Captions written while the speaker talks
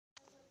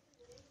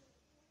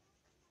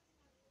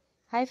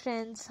Hi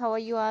friends, how are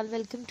you all?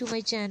 Welcome to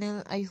my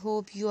channel. I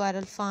hope you are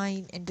all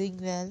fine and doing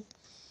well.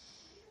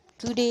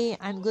 Today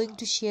I'm going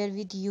to share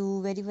with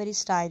you very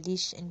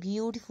stylish and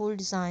beautiful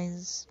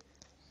designs.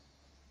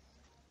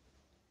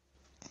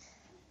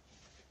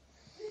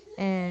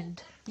 And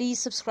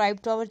please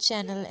subscribe to our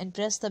channel and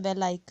press the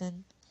bell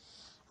icon.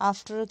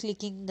 After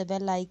clicking the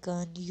bell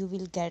icon, you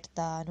will get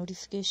the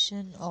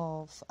notification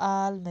of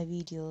all my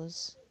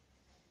videos.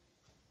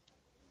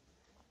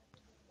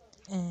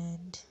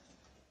 And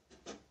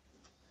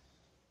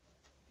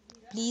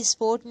please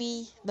support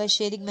me by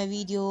sharing my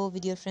video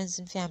with your friends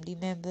and family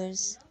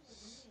members.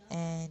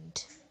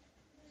 And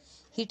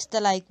hit the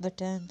like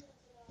button.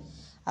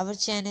 Our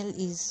channel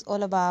is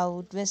all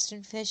about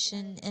western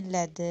fashion and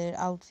leather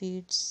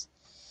outfits.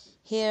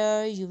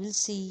 Here you will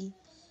see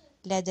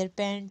leather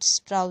pants,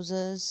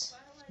 trousers,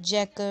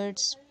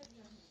 jackets,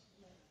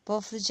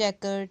 puff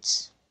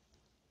jackets,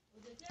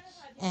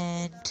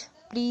 and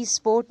please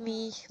support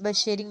me by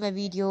sharing my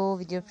video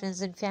with your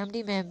friends and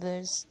family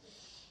members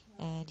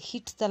and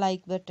hit the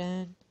like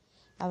button.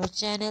 Our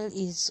channel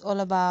is all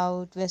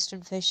about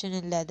western fashion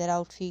and leather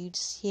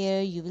outfits.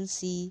 Here you will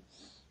see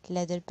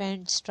leather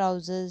pants,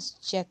 trousers,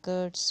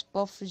 jackets,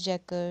 puff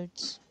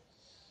jackets,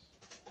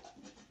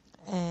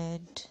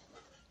 and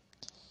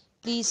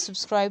please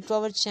subscribe to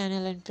our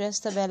channel and press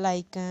the bell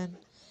icon.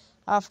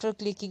 After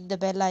clicking the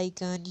bell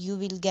icon, you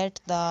will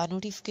get the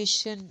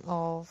notification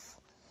of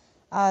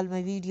all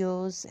my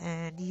videos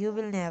and you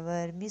will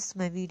never miss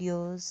my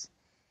videos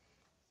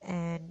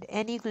and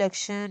any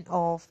collection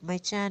of my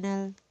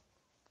channel.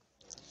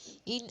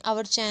 In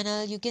our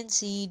channel, you can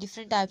see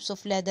different types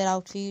of leather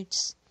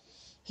outfits.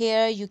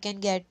 Here you can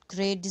get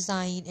great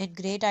design and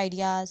great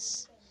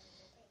ideas.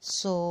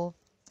 So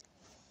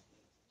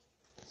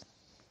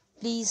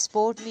please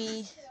support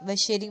me by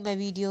sharing my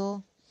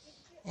video,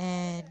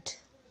 and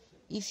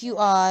if you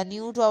are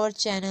new to our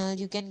channel,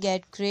 you can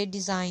get great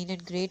design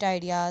and great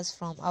ideas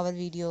from our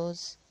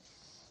videos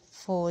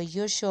for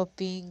your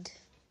shopping.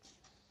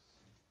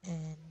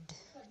 And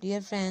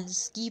dear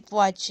friends, keep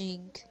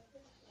watching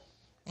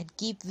and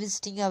keep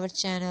visiting our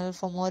channel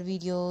for more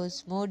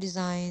videos, more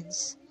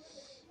designs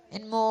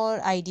and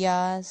more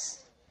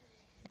ideas.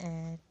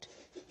 And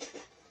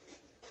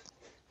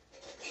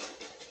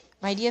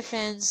my dear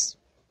friends,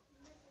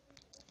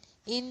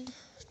 in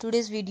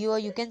today's video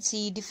you can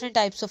see different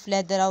types of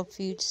leather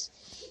outfits.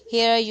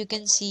 Here you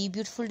can see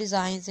beautiful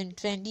designs and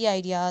trendy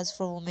ideas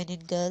for women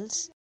and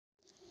girls.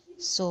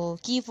 So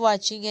keep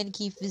watching and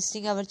keep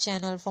visiting our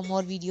channel for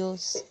more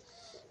videos,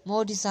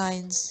 more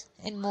designs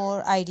and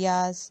more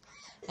ideas,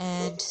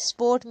 and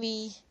support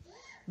me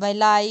by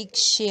like,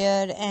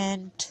 share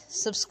and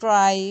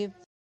subscribe.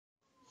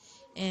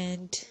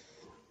 And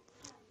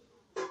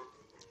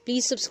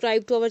please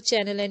subscribe to our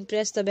channel and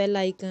press the bell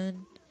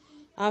icon.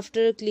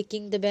 After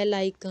clicking the bell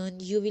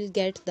icon, you will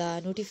get the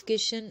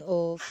notification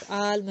of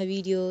all my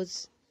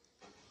videos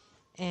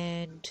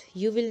and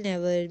you will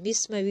never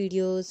miss my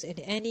videos and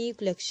any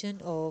collection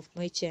of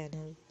my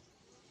channel.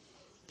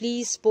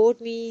 Please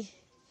support me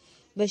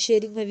by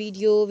sharing my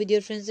video with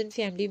your friends and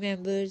family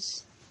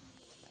members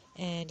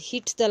and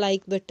hit the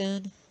like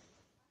button.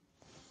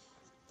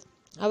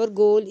 Our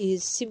goal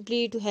is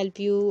simply to help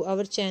you.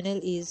 Our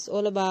channel is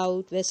all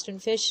about western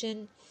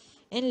fashion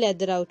and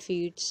leather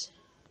outfits.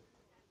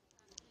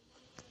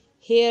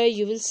 Here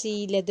you will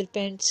see leather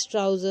pants,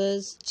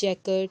 trousers,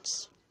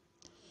 jackets,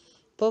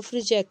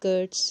 puffed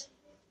jackets,